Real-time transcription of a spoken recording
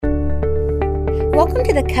Welcome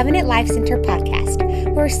to the Covenant Life Center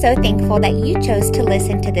podcast. We're so thankful that you chose to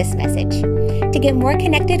listen to this message. To get more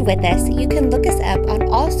connected with us, you can look us up on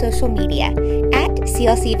all social media at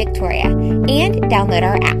CLC Victoria and download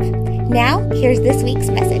our app. Now, here's this week's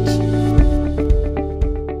message.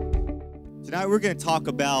 Tonight we're going to talk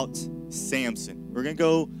about Samson. We're going to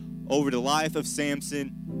go over the life of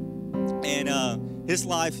Samson, and his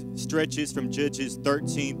life stretches from Judges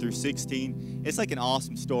 13 through 16. It's like an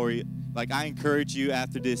awesome story. Like, I encourage you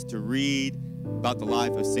after this to read about the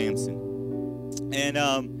life of Samson.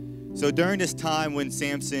 And so during this time when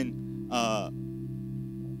Samson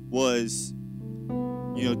was,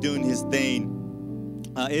 doing his thing,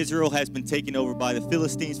 Israel has been taken over by the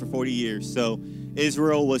Philistines for 40 years. So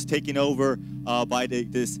Israel was taken over by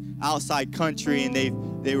this outside country, and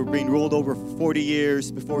they were being ruled over for 40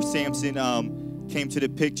 years before Samson came to the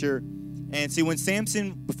picture. And see,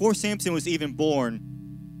 before Samson was even born,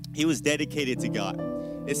 he was dedicated to God.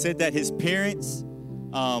 It said that his parents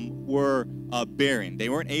were barren. They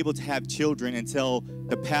weren't able to have children until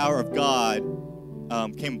the power of God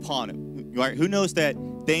came upon him. Right? Who knows that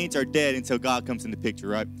Danes are dead until God comes in the picture,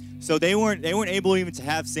 right? So they weren't able even to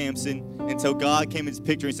have Samson until God came into the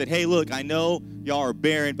picture and said, hey, look, I know y'all are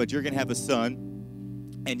barren, but you're going to have a son,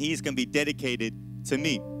 and he's going to be dedicated to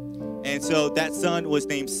me. And so that son was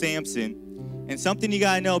named Samson. And something you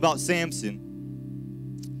got to know about Samson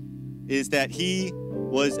is that he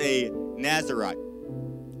was a Nazarite.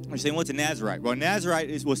 You're saying, what's a Nazarite? Well, a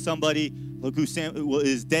Nazarite was somebody who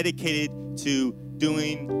is dedicated to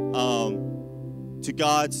doing to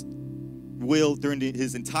God's will during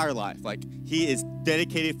his entire life. Like, he is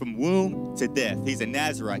dedicated from womb to death. He's a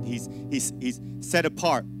Nazarite. He's set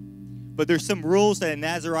apart. But there's some rules that a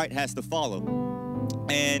Nazarite has to follow.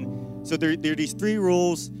 And so there are these three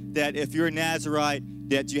rules that if you're a Nazarite,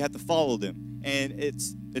 that you have to follow them. And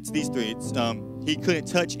it's these three. He couldn't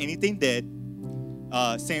touch anything dead.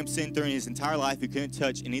 Samson, during his entire life, he couldn't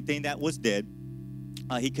touch anything that was dead.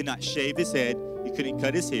 He could not shave his head. He couldn't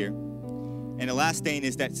cut his hair. And the last thing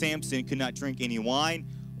is that Samson could not drink any wine,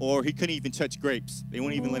 or he couldn't even touch grapes. They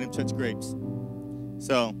wouldn't even let him touch grapes.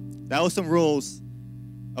 So that was some rules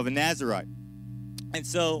of a Nazarite. And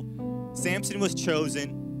so Samson was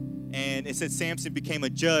chosen, and it said Samson became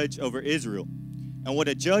a judge over Israel. And what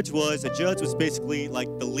a judge was basically like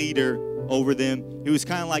the leader over them. He was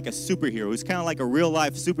kind of like a superhero. He was kind of like a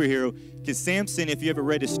real-life superhero, because Samson, if you ever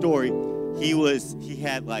read his story, he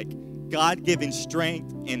had like God-given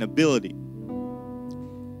strength and ability.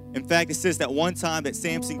 In fact, it says that one time that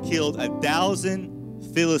Samson killed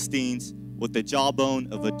 1,000 Philistines with the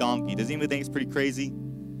jawbone of a donkey. Does anyone think it's pretty crazy?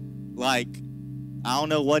 Like, I don't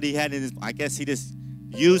know what he had in his, I guess he just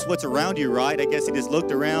used what's around you, right? I guess he just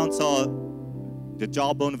looked around, saw the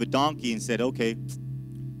jawbone of a donkey, and said, okay.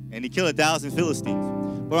 And he killed 1,000 Philistines.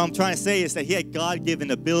 What I'm trying to say is that he had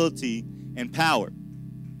God-given ability and power.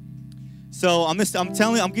 So I'm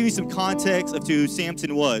giving you some context of who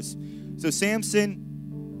Samson was. So Samson,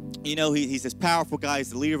 he's this powerful guy.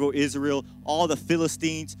 He's the leader of Israel. All the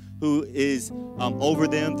Philistines who is over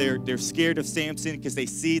them, they're scared of Samson because they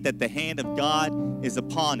see that the hand of God is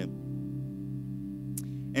upon him.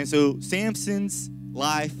 And so Samson's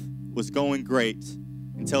life was going great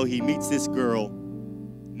until he meets this girl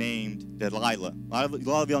named Delilah. A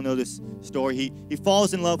lot of y'all know this story. He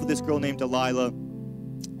falls in love with this girl named Delilah.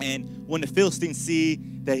 And when the Philistines see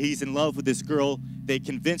that he's in love with this girl, they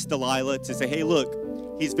convince Delilah to say, hey, look,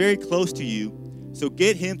 he's very close to you, so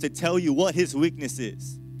get him to tell you what his weakness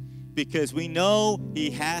is. Because we know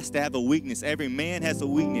he has to have a weakness. Every man has a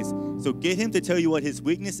weakness. So get him to tell you what his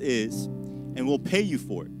weakness is, and we'll pay you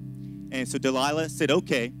for it. And so Delilah said,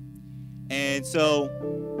 okay. And so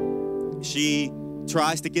she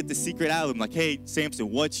tries to get the secret out of him. Like, hey, Samson,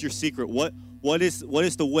 what's your secret? What is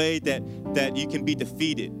the way that you can be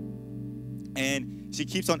defeated? And she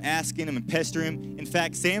keeps on asking him and pestering him. In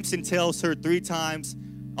fact, Samson tells her 3 times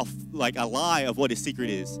a lie of what his secret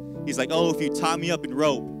is. He's like, oh, if you tie me up in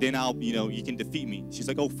rope, then you can defeat me. She's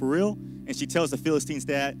like, oh, for real? And she tells the Philistines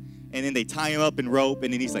that, and then they tie him up in rope,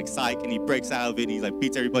 and then he's like, psych, and he breaks out of it, and he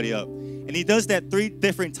beats everybody up. And he does that 3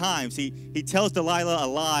 different times. He tells Delilah a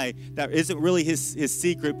lie that isn't really his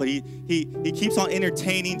secret, but he keeps on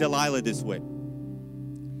entertaining Delilah this way.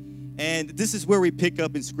 And this is where we pick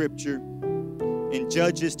up in Scripture. In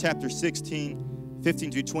Judges chapter 16,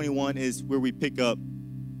 15 through 21 is where we pick up.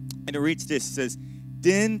 And it reads this. It says,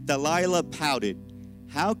 then Delilah pouted,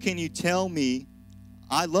 how can you tell me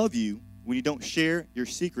I love you when you don't share your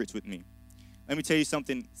secrets with me? Let me tell you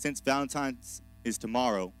something. Since Valentine's is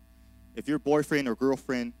tomorrow, if your boyfriend or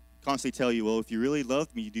girlfriend constantly tell you, well, if you really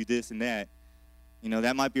loved me, you do this and that,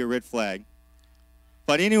 that might be a red flag.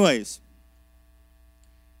 But anyways,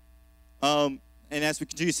 and as we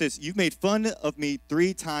continue, it says, you've made fun of me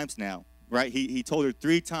 3 times now, right? He told her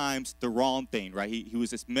 3 times the wrong thing, right? He was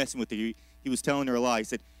just messing with her. He was telling her a lie. He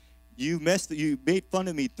said, you made fun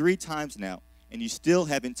of me 3 times now, and you still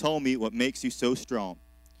haven't told me what makes you so strong.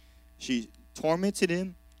 She tormented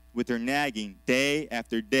him with her nagging day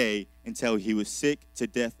after day until he was sick to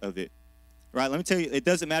death of it. Right? Let me tell you, it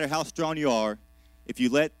doesn't matter how strong you are. If you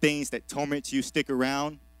let things that torment you stick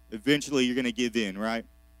around, eventually you're going to give in, right?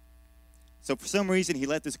 So for some reason, he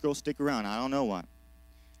let this girl stick around. I don't know why.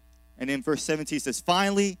 And then verse 17 says,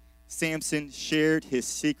 finally, Samson shared his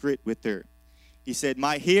secret with her. He said,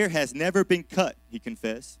 my hair has never been cut, he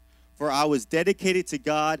confessed, for I was dedicated to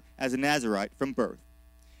God as a Nazirite from birth.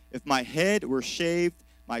 If my head were shaved,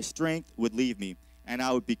 my strength would leave me, and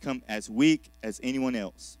I would become as weak as anyone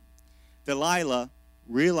else. Delilah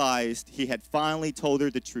realized he had finally told her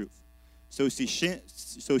the truth. So she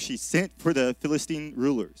sent for the Philistine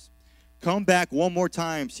rulers. Come back one more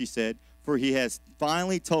time, she said, for he has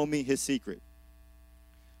finally told me his secret.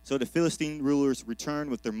 So the Philistine rulers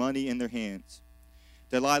returned with their money in their hands.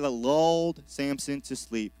 Delilah lulled Samson to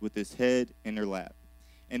sleep with his head in her lap.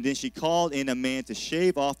 And then she called in a man to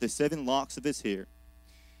shave off the 7 locks of his hair.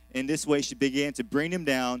 In this way she began to bring him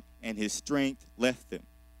down, and his strength left him.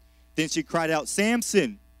 Then she cried out,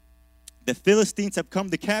 Samson, the Philistines have come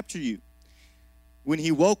to capture you. When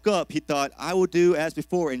he woke up, he thought, I will do as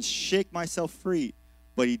before and shake myself free.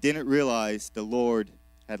 But he didn't realize the Lord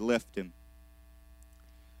had left him.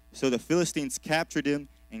 So the Philistines captured him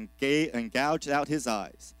and gouged out his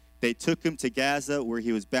eyes. They took him to Gaza, where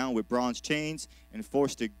he was bound with bronze chains and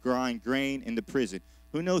forced to grind grain in the prison.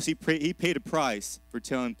 Who knows, he paid a price for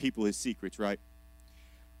telling people his secrets, right?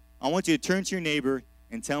 I want you to turn to your neighbor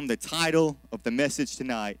and tell him the title of the message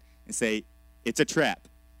tonight and say, it's a trap.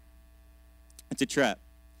 It's a trap.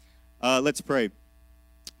 Let's pray.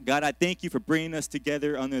 God, I thank you for bringing us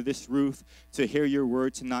together under this roof to hear your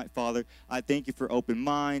word tonight, Father. I thank you for open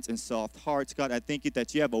minds and soft hearts. God, I thank you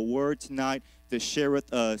that you have a word tonight to share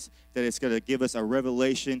with us, that it's going to give us a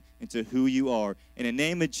revelation into who you are. In the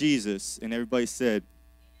name of Jesus, and everybody said,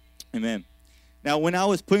 amen. Now, when I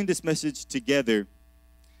was putting this message together,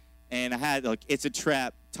 and I had, like, it's a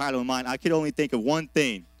trap title in mind, I could only think of one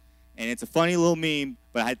thing. And it's a funny little meme,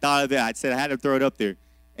 but I thought of it. I said I had to throw it up there.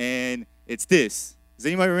 And it's this. Does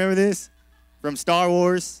anybody remember this from Star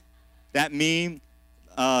Wars? That meme,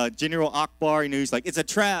 General Akbar, he's like, it's a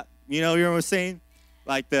trap. You know what I'm saying?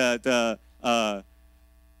 Like the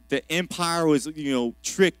Empire was,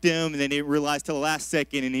 tricked him, and then they realized till the last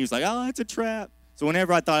second, and he was like, oh, it's a trap. So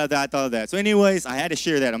whenever I thought of that, I thought of that. So anyways, I had to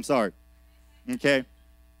share that. I'm sorry. Okay?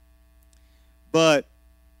 But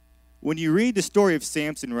when you read the story of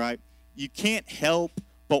Samson, right, you can't help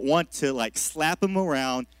but want to, like, slap him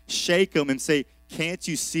around, shake him, and say, can't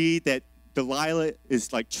you see that Delilah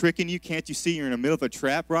is, like, tricking you? Can't you see you're in the middle of a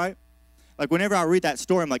trap, right? Like, whenever I read that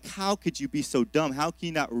story, I'm like, how could you be so dumb? How can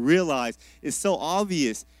you not realize it's so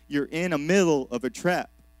obvious you're in the middle of a trap?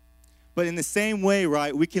 But in the same way,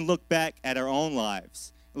 right, we can look back at our own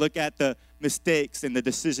lives, look at the mistakes and the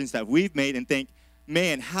decisions that we've made and think,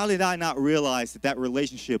 man, how did I not realize that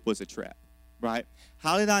relationship was a trap, right?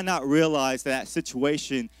 How did I not realize that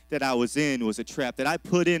situation that I was in was a trap, that I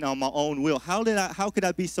put in on my own will? How could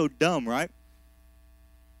I be so dumb, right?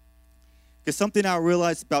 Because something I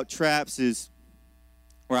realized about traps is,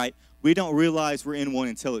 right, we don't realize we're in one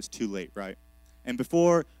until it's too late, right? And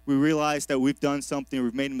before we realize that we've done something,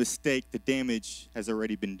 we've made a mistake, the damage has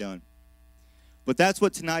already been done. But that's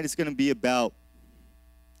what tonight is going to be about.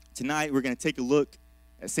 Tonight, we're going to take a look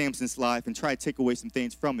at Samson's life and try to take away some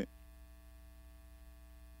things from it.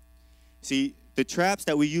 See, the traps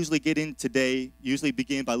that we usually get in today usually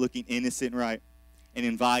begin by looking innocent, right, and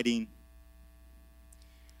inviting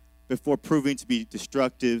before proving to be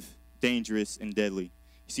destructive, dangerous, and deadly.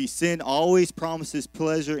 You see, sin always promises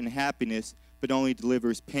pleasure and happiness, but only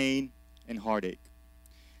delivers pain and heartache.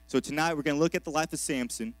 So tonight we're going to look at the life of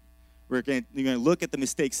Samson. We're going to look at the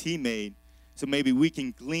mistakes he made, so maybe we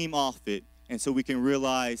can glean off it, and so we can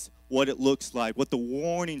realize what it looks like, what the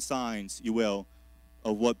warning signs, you will,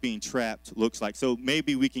 of what being trapped looks like. So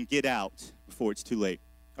maybe we can get out before it's too late.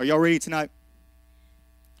 Are y'all ready tonight?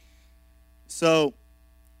 So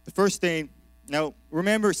the first thing, now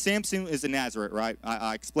remember, Samson is a Nazarite, right?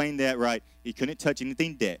 I explained that, right? He couldn't touch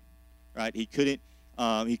anything dead, right? He couldn't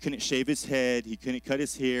shave his head. He couldn't cut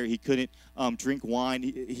his hair. He couldn't drink wine.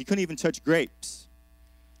 He couldn't even touch grapes.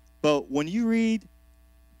 But when you read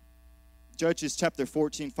Judges chapter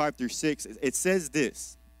 14, 5 through 6, it says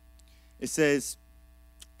this. It says,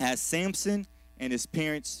 as Samson and his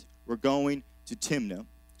parents were going to Timnah,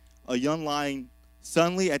 a young lion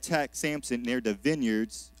suddenly attacked Samson near the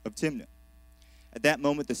vineyards of Timnah. At that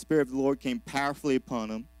moment, the Spirit of the Lord came powerfully upon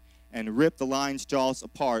him and ripped the lion's jaws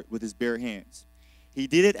apart with his bare hands. He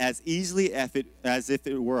did it as easily as if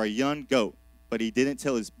it were a young goat, but he didn't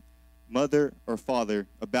tell his mother or father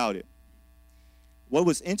about it. What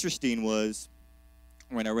was interesting was,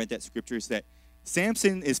 when I read that scripture, is that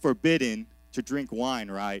Samson is forbidden to drink wine,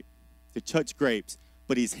 right? To touch grapes,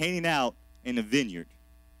 but he's hanging out in a vineyard,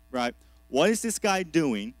 right? What is this guy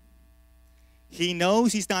doing? He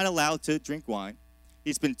knows he's not allowed to drink wine.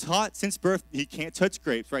 He's been taught since birth he can't touch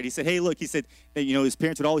grapes, right? He said, hey, look, he said that, his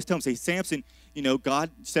parents would always tell him, say, Samson, God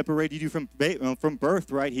separated you from birth,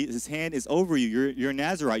 right? His hand is over you. You're a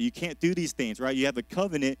Nazarite. You can't do these things, right? You have a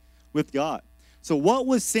covenant with God. So what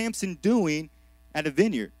was Samson doing at a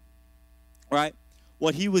vineyard, right?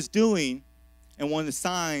 What he was doing, and one of the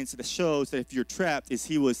signs that shows that if you're trapped, is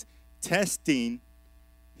he was testing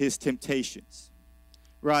his temptations,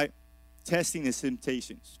 right? Testing his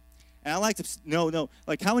temptations. And I like to know,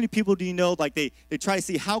 like, how many people do you know, like, they try to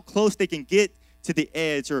see how close they can get to the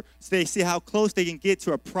edge, or they see how close they can get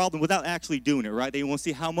to a problem without actually doing it, right? They want to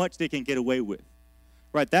see how much they can get away with,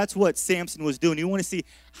 right? That's what Samson was doing. You want to see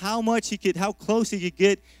how close he could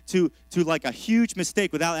get to like a huge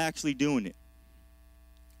mistake without actually doing it.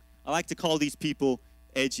 I like to call these people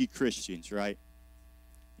edgy Christians, right?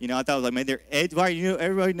 I thought it was like, man, they're edgy, right?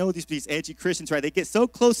 Everybody knows these edgy Christians, right? They get so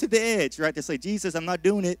close to the edge, right? They say, Jesus, I'm not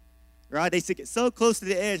doing it. Right? They get so close to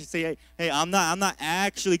the edge and say, hey, I'm not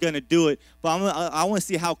actually going to do it, but I want to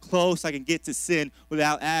see how close I can get to sin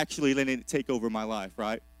without actually letting it take over my life,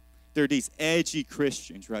 right? They're these edgy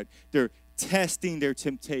Christians, right? They're testing their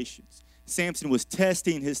temptations. Samson was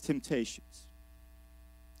testing his temptations.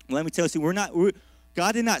 Let me tell you,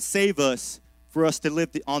 God did not save us for us to live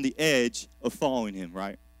on the edge of following him,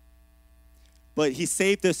 right? But he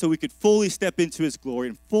saved us so we could fully step into his glory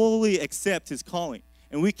and fully accept his calling.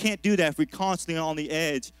 And we can't do that if we're constantly on the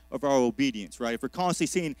edge of our obedience, right? If we're constantly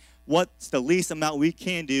seeing what's the least amount we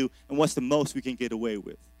can do and what's the most we can get away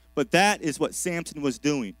with. But that is what Samson was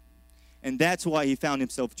doing. And that's why he found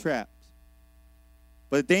himself trapped.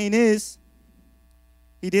 But the thing is,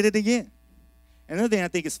 he did it again. Another thing I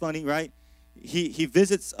think is funny, right? He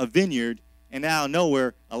visits a vineyard, and out of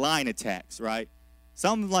nowhere, a lion attacks, right?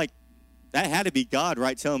 Something like, that had to be God,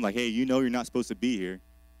 right? Tell him, like, hey, you're not supposed to be here.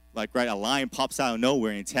 Like, right, a lion pops out of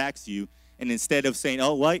nowhere and attacks you. And instead of saying,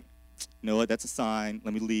 oh, what? You know what? That's a sign.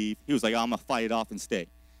 Let me leave. He was like, I'm going to fight it off and stay.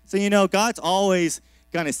 So, God's always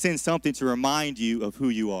going to send something to remind you of who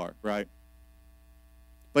you are, right?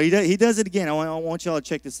 But he does it again. I want y'all to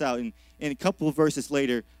check this out. In a couple of verses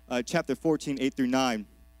later, chapter 14, 8 through 9,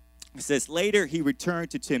 it says, later he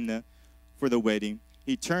returned to Timnah for the wedding.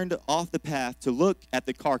 He turned off the path to look at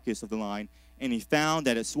the carcass of the lion, and he found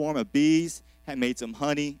that a swarm of bees had made some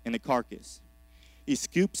honey in the carcass. He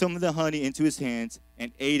scooped some of the honey into his hands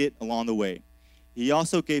and ate it along the way. He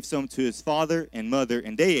also gave some to his father and mother,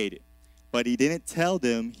 and they ate it. But he didn't tell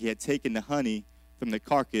them he had taken the honey from the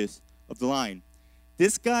carcass of the lion.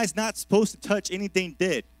 This guy's not supposed to touch anything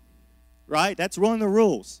dead, right? That's one of the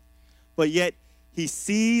rules. But yet he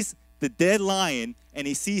sees the dead lion, and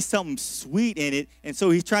he sees something sweet in it, and so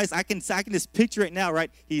he tries, I can just picture it now, right?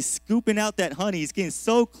 He's scooping out that honey. He's getting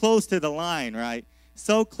so close to the lion, right?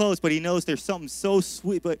 So close, but he knows there's something so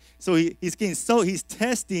sweet. But so he's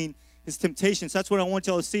testing his temptations. So that's what I want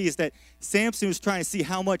y'all to see, is that Samson was trying to see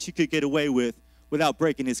how much he could get away with without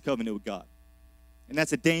breaking his covenant with God. And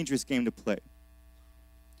that's a dangerous game to play.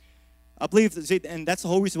 I believe, and that's the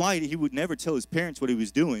whole reason why he would never tell his parents what he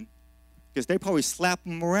was doing, because they probably slap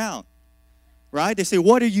him around. Right? They say,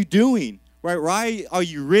 what are you doing? Right? Why are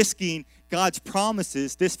you risking God's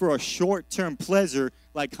promises, this for a short-term pleasure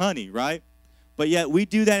like honey, right? But yet we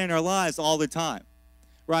do that in our lives all the time,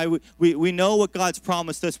 right? We know what God's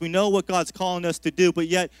promised us. We know what God's calling us to do, but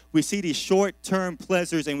yet we see these short-term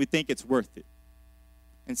pleasures and we think it's worth it.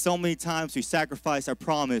 And so many times we sacrifice our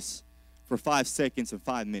promise for 5 seconds and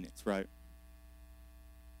 5 minutes, right?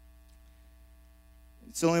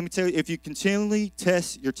 So let me tell you, if you continually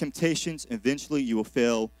test your temptations, eventually you will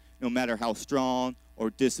fail, no matter how strong or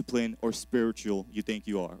disciplined or spiritual you think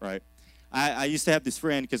you are, right? I used to have this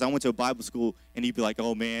friend, because I went to a Bible school, and he'd be like,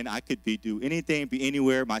 oh, man, I could do anything, be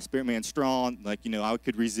anywhere. My spirit man's strong. Like, I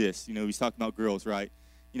could resist. He's talking about girls, right?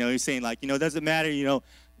 He's saying, like, it doesn't matter,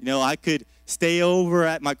 I could stay over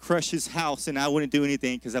at my crush's house, and I wouldn't do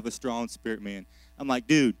anything because I have a strong spirit man. I'm like,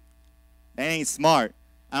 dude, that ain't smart.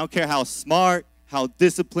 I don't care how smart, how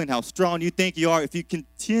disciplined, how strong you think you are. If you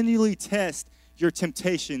continually test your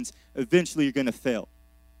temptations, eventually you're going to fail.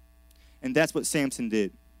 And that's what Samson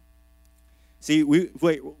did. See,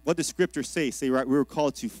 what the scriptures say, right? We were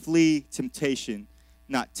called to flee temptation,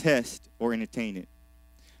 not test or entertain it.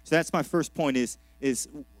 So that's my first point is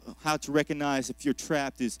how to recognize if you're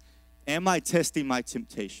trapped is, am I testing my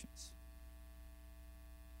temptations?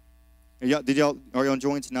 Are y'all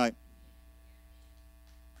enjoying tonight?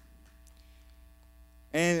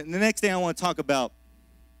 And the next thing I want to talk about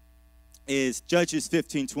is Judges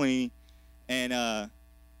 15:20 and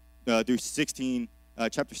through 16,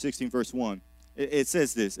 chapter 16, verse 1. It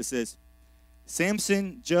says this. It says,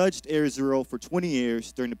 Samson judged Israel for 20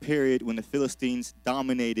 years during the period when the Philistines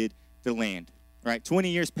dominated the land. Right? 20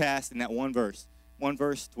 years passed in that one verse. One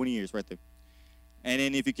verse, 20 years right there. And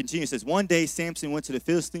then if you continue, it says, one day Samson went to the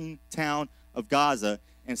Philistine town of Gaza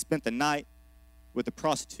and spent the night with a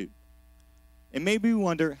prostitute. It made me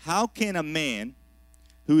wonder, how can a man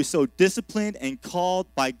who is so disciplined and called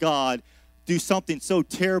by God do something so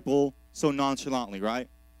terrible so nonchalantly, right?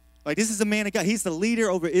 Like, this is a man of God. He's the leader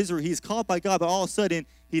over Israel. He's called by God, but all of a sudden,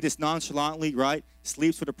 he just nonchalantly, right,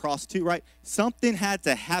 sleeps with a prostitute, right? Something had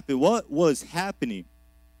to happen. What was happening?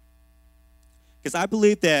 Because I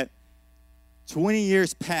believe that 20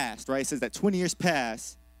 years passed, right? It says that 20 years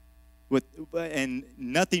passed, and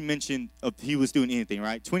nothing mentioned of he was doing anything,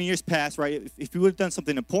 right? 20 years passed, right? If he would have done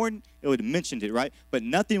something important, it would have mentioned it, right? But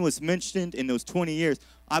nothing was mentioned in those 20 years.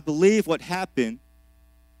 I believe what happened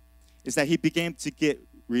is that he began to get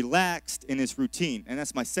relaxed in his routine. And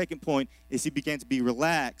that's my second point, is he began to be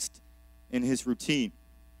relaxed in his routine,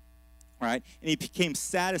 right? And he became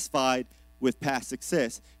satisfied with past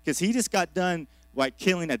success because he just got done like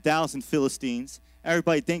killing 1,000 Philistines.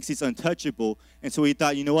 Everybody thinks he's untouchable. And so he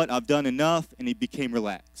thought, you know what, I've done enough, and he became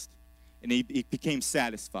relaxed. And he became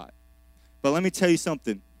satisfied. But let me tell you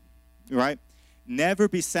something, right? Never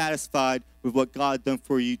be satisfied with what God done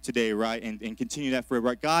for you today, right? And continue that forever,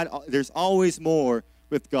 right? God, there's always more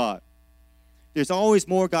with God. There's always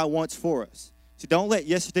more God wants for us. So don't let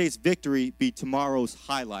yesterday's victory be tomorrow's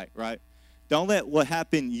highlight, right? Don't let what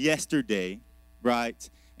happened yesterday, right,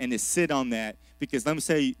 and just sit on that. Because let me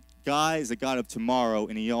say, God is a God of tomorrow,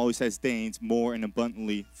 and he always has things more and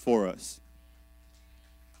abundantly for us.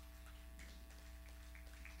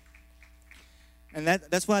 And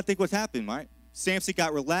that's what I think what's happened, right? Samson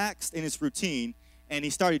got relaxed in his routine, and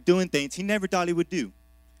he started doing things he never thought he would do.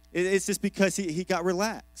 It's just because he got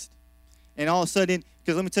relaxed. And all of a sudden,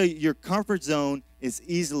 because let me tell you, your comfort zone is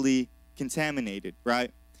easily contaminated,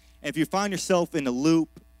 right? And if you find yourself in a loop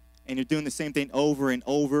and you're doing the same thing over and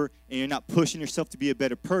over, and you're not pushing yourself to be a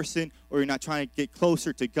better person, or you're not trying to get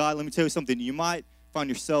closer to God, let me tell you something. You might find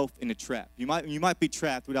yourself in a trap. You might be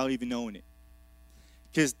trapped without even knowing it.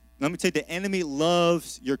 Because let me tell you, the enemy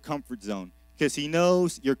loves your comfort zone because he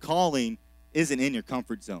knows your calling isn't in your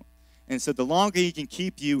comfort zone. And so the longer he can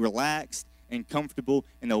keep you relaxed and comfortable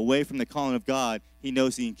and away from the calling of God, he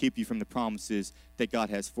knows he can keep you from the promises that God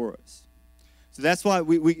has for us. So that's why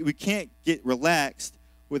we can't get relaxed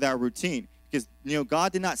with our routine. Because, you know,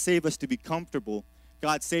 God did not save us to be comfortable.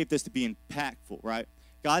 God saved us to be impactful, right?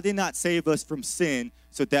 God did not save us from sin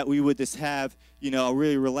so that we would just have, you know, a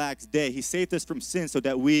really relaxed day. He saved us from sin so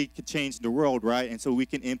that we could change the world, right? And so we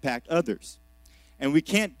can impact others. And we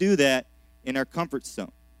can't do that in our comfort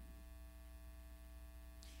zone.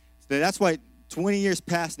 So that's why 20 years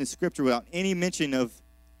passed in the scripture without any mention of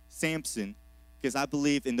Samson, because I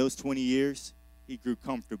believe in those 20 years, he grew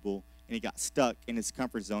comfortable and he got stuck in his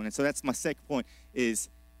comfort zone. And so that's my second point, is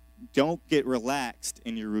don't get relaxed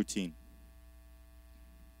in your routine.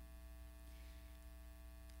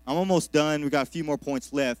 I'm almost done. We've got a few more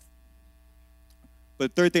points left.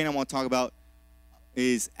 But the third thing I want to talk about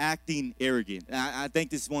is acting arrogant. And I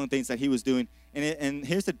think this is one of the things that he was doing. And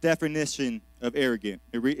here's the definition of arrogant.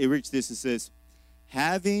 It reads this. It says,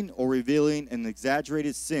 having or revealing an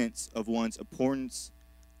exaggerated sense of one's importance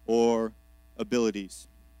or abilities.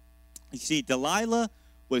 You see, Delilah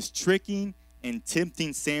was tricking and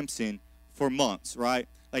tempting Samson for months, right?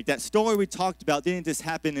 Like that story we talked about didn't just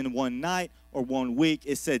happen in one night or 1 week.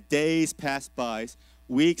 It said days passed by,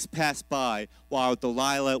 weeks passed by while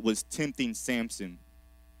Delilah was tempting Samson.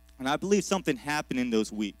 And I believe something happened in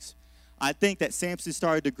those weeks. I think that Samson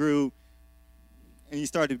started to grow and he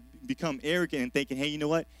started to become arrogant and thinking, hey, you know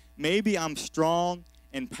what? Maybe I'm strong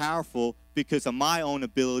and powerful because of my own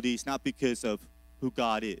abilities, not because of who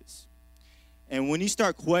God is. And when you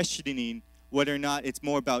start questioning whether or not it's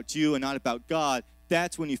more about you and not about God,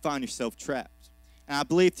 that's when you find yourself trapped. And I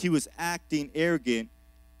believe he was acting arrogant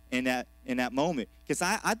in that moment. Because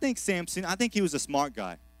I think Samson, I think he was a smart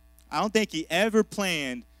guy. I don't think he ever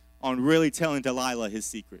planned on really telling Delilah his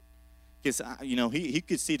secret. Because, you know, he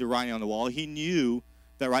could see the writing on the wall. He knew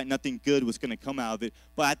that, right, nothing good was going to come out of it.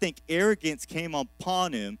 But I think arrogance came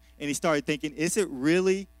upon him, and he started thinking, is it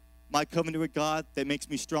really my covenant with God that makes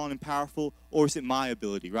me strong and powerful, or is it my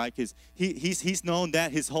ability, right? Because he's known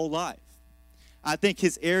that his whole life. I think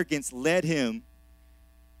his arrogance led him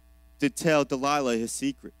to tell Delilah his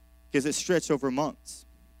secret, because it stretched over months.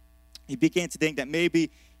 He began to think that maybe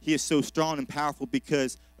he is so strong and powerful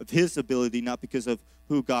because of his ability, not because of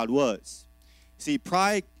who God was. See,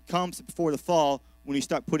 pride comes before the fall when you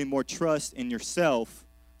start putting more trust in yourself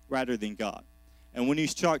rather than God. And when you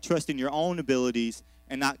start trusting your own abilities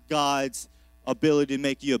and not God's ability to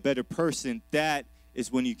make you a better person, that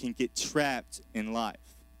is when you can get trapped in life.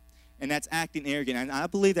 And that's acting arrogant. And I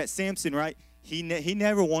believe that Samson, right, he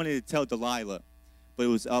never wanted to tell Delilah, but it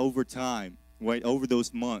was over time, right, over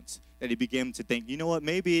those months, that he began to think, you know what,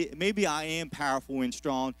 maybe I am powerful and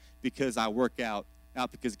strong because I work out,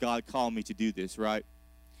 not because God called me to do this, right?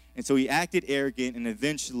 And so he acted arrogant, and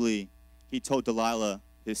eventually he told Delilah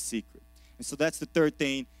his secret. And so that's the third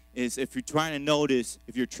thing, is if you're trying to notice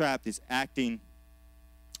if you're trapped, is acting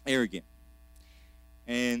arrogant.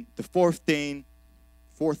 And the fourth thing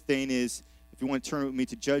is, if you want to turn with me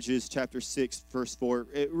to Judges chapter 6, verse 4,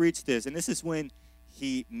 it reads this, and this is when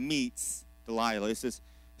he meets Delilah. It says,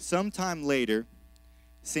 sometime later,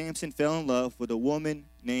 Samson fell in love with a woman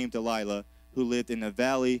named Delilah who lived in the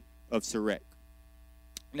valley of Sorek.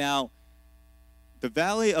 Now, the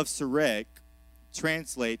valley of Sorek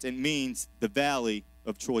translates and means the valley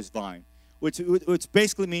of choice vine, which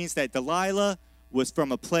basically means that Delilah was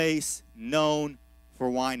from a place known for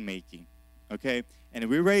winemaking, okay? And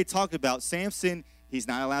we already talked about Samson. He's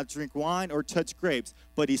not allowed to drink wine or touch grapes,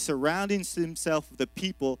 but he surrounded himself with the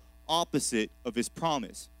people opposite of his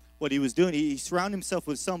promise. What he was doing, he surrounded himself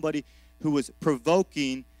with somebody who was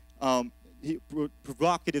provocative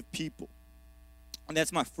people. And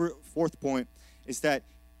that's my fourth point, is that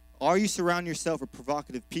are you surrounding yourself with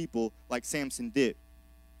provocative people like Samson did?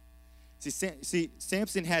 See,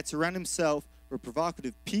 Samson had surrounded himself with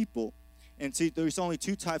provocative people. And see, there's only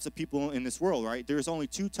two types of people in this world, right? There's only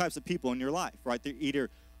two types of people in your life, right? They're either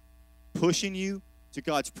pushing you to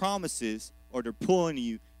God's promises or they're pulling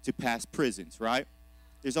you to past prisons, right?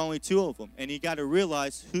 There's only two of them. And you got to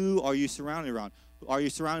realize, who are you surrounded around? Are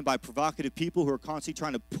you surrounded by provocative people who are constantly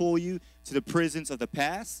trying to pull you to the prisons of the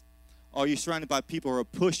past? Or are you surrounded by people who are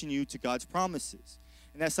pushing you to God's promises?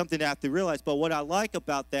 And that's something to have to realize. But what I like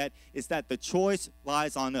about that is that the choice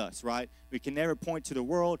lies on us, right? We can never point to the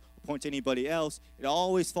world or point to anybody else. It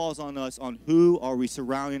always falls on us, on who are we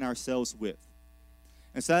surrounding ourselves with.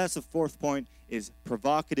 And so that's the fourth point, is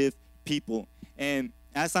provocative people. And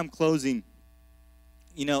as I'm closing,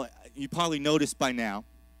 you know, you probably noticed by now,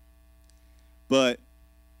 but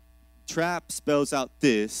trap spells out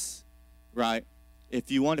this, right?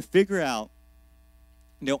 If you want to figure out,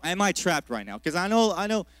 you know, am I trapped right now? Because I know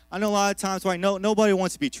a lot of times, right? Nobody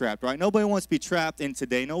wants to be trapped, right? Nobody wants to be trapped in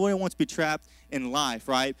today. Nobody wants to be trapped in life,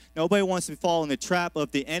 right? Nobody wants to fall in the trap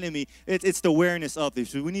of the enemy. It's the awareness of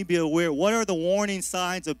this. So we need to be aware. What are the warning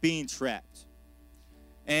signs of being trapped?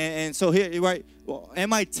 And so here, right? Well,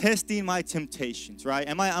 am I testing my temptations, right?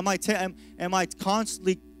 Am I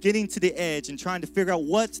constantly getting to the edge and trying to figure out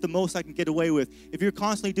what's the most I can get away with? If you're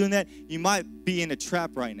constantly doing that, you might be in a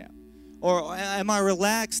trap right now. Or am I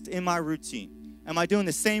relaxed in my routine? Am I doing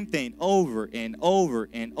the same thing over and over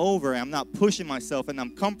and over? I'm not pushing myself, and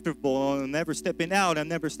I'm comfortable. I'm never stepping out. I'm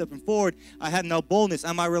never stepping forward. I have no boldness.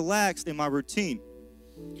 Am I relaxed in my routine?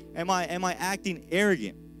 Am I acting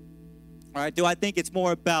arrogant? All right. Do I think it's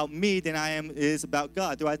more about me than it is about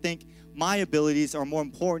God? Do I think my abilities are more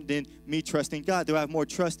important than me trusting God? Do I have more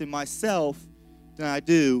trust in myself than I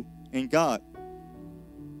do in God?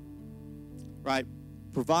 Right?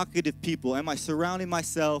 Provocative people. Am I surrounding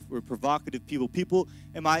myself with provocative people?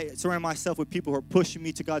 Am I surrounding myself with people who are pushing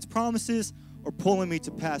me to God's promises or pulling me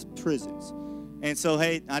to past prisons? And so,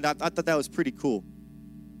 hey, I thought that was pretty cool.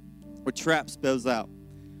 What trap spells out.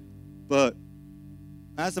 But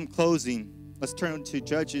as I'm closing, let's turn to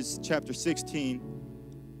Judges chapter 16,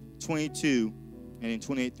 22, and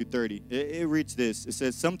 28 through 30. It reads this. It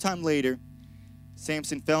says, sometime later,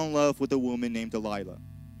 Samson fell in love with a woman named Delilah,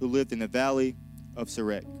 who lived in the valley of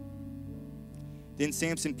Sorek. Then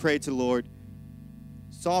Samson prayed to the Lord,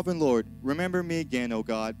 Sovereign Lord, remember me again, O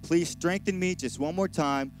God. Please strengthen me just one more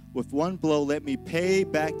time. With one blow, let me pay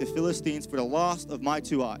back the Philistines for the loss of my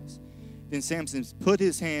two eyes. Then Samson put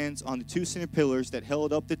his hands on the two center pillars that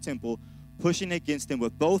held up the temple, pushing against them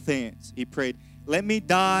with both hands. He prayed, let me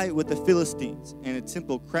die with the Philistines. And the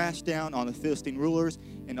temple crashed down on the Philistine rulers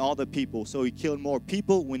and all the people. So he killed more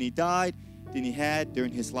people when he died than he had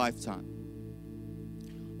during his lifetime.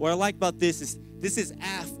 What I like about this is This is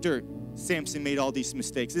after Samson made all these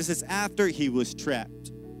mistakes. This is after he was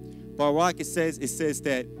trapped. But like it says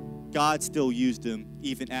that God still used him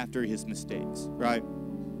even after his mistakes, right?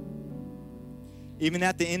 Even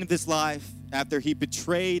at the end of his life, after he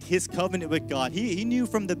betrayed his covenant with God, he knew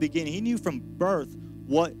from the beginning, he knew from birth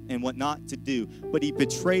what and what not to do. But he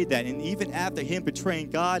betrayed that. And even after him betraying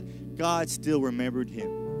God, God still remembered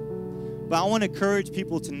him. But I want to encourage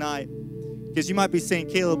people tonight, because you might be saying,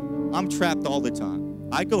 Caleb, I'm trapped all the time.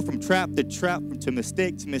 I go from trap to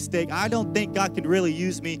mistake to mistake. I don't think God could really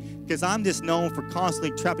use me because I'm just known for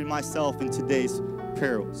constantly trapping myself in today's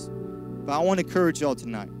perils. But I want to encourage y'all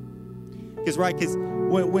tonight. Because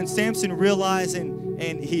when Samson realized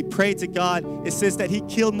and he prayed to God, it says that he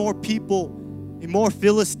killed more people, more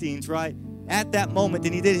Philistines, right, at that moment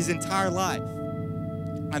than he did his entire life.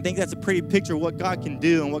 I think that's a pretty picture of what God can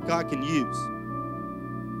do and what God can use.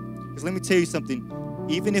 Because let me tell you something.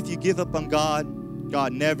 Even if you give up on God,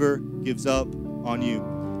 God never gives up on you.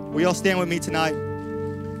 Will y'all stand with me tonight?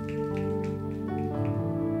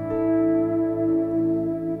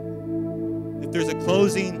 If there's a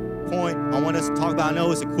closing point I want us to talk about, I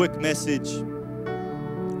know it's a quick message,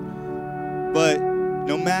 but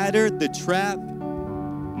no matter the trap,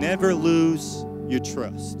 never lose your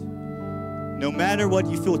trust. No matter what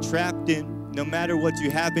you feel trapped in, no matter what you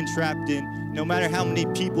have been trapped in, no matter how many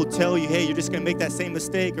people tell you, hey, you're just going to make that same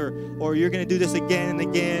mistake, or you're going to do this again and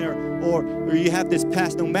again, or you have this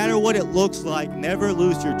past, no matter what it looks like, never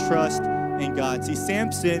lose your trust in God. See,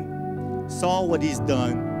 Samson saw what he's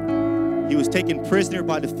done. He was taken prisoner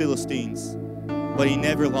by the Philistines, but he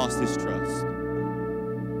never lost his trust.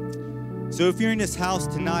 So if you're in this house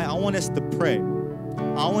tonight, I want us to pray.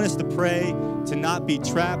 I want us to pray to not be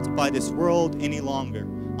trapped by this world any longer.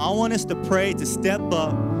 I want us to pray to step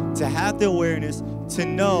up, to have the awareness, to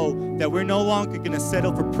know that we're no longer going to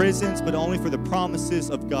settle for prisons, but only for the promises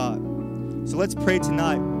of God. So let's pray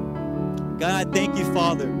tonight. God, I thank you,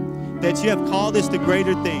 Father, that you have called us to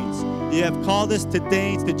greater things. You have called us to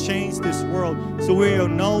things to change this world. So we are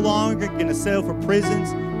no longer going to settle for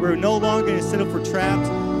prisons. We're no longer going to settle for traps,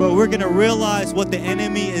 but we're going to realize what the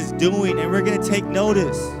enemy is doing, and we're going to take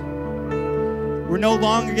notice. We're no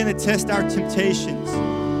longer going to test our temptations.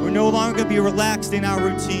 We're no longer going to be relaxed in our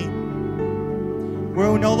routine.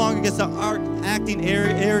 We're no longer going to start acting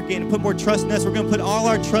arrogant and put more trust in us. We're going to put all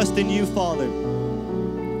our trust in you, Father.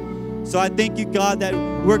 So I thank you, God, that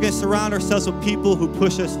we're going to surround ourselves with people who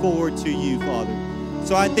push us forward to you, Father.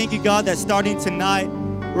 So I thank you, God, that starting tonight,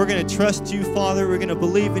 we're going to trust you, Father. We're going to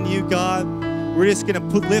believe in you, God. We're just going to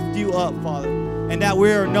lift you up, Father. And that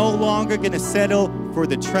we are no longer going to settle for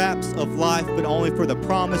the traps of life, but only for the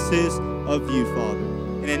promises of you, Father.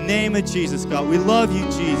 In the name of Jesus, God, we love you,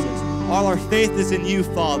 Jesus. All our faith is in you,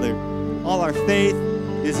 Father. All our faith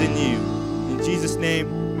is in you. In Jesus' name,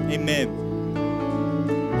 amen.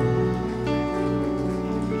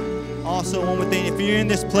 Also, one more thing, if you're in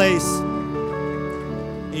this place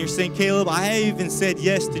and you're saying, Caleb, I haven't even said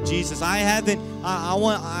yes to Jesus. I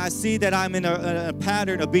see that I'm in a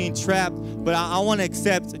pattern of being trapped, but I want to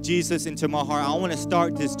accept Jesus into my heart. I want to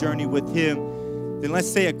start this journey with him. Then let's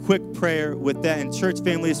say a quick prayer with that. And church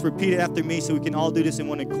family, just repeat it after me so we can all do this in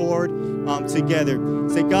one accord together.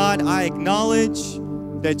 Say, God, I acknowledge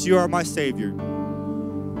that you are my Savior.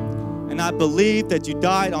 And I believe that you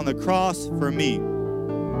died on the cross for me.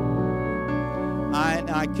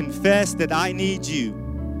 I confess that I need you.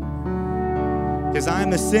 Because I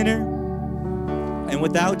am a sinner. And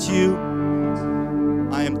without you,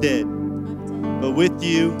 I am dead. But with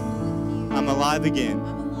you, I'm alive again.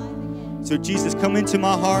 So Jesus, come into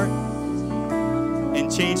my heart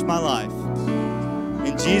and change my life.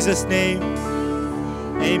 In Jesus' name,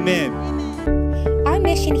 amen. Our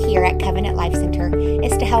mission here at Covenant Life Center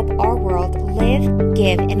is to help our world live,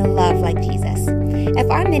 give, and love like Jesus. If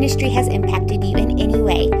our ministry has impacted you in any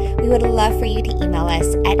way, we would love for you to email us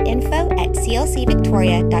at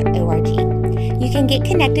info@clcvictoria.org. You can get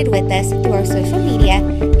connected with us through our social media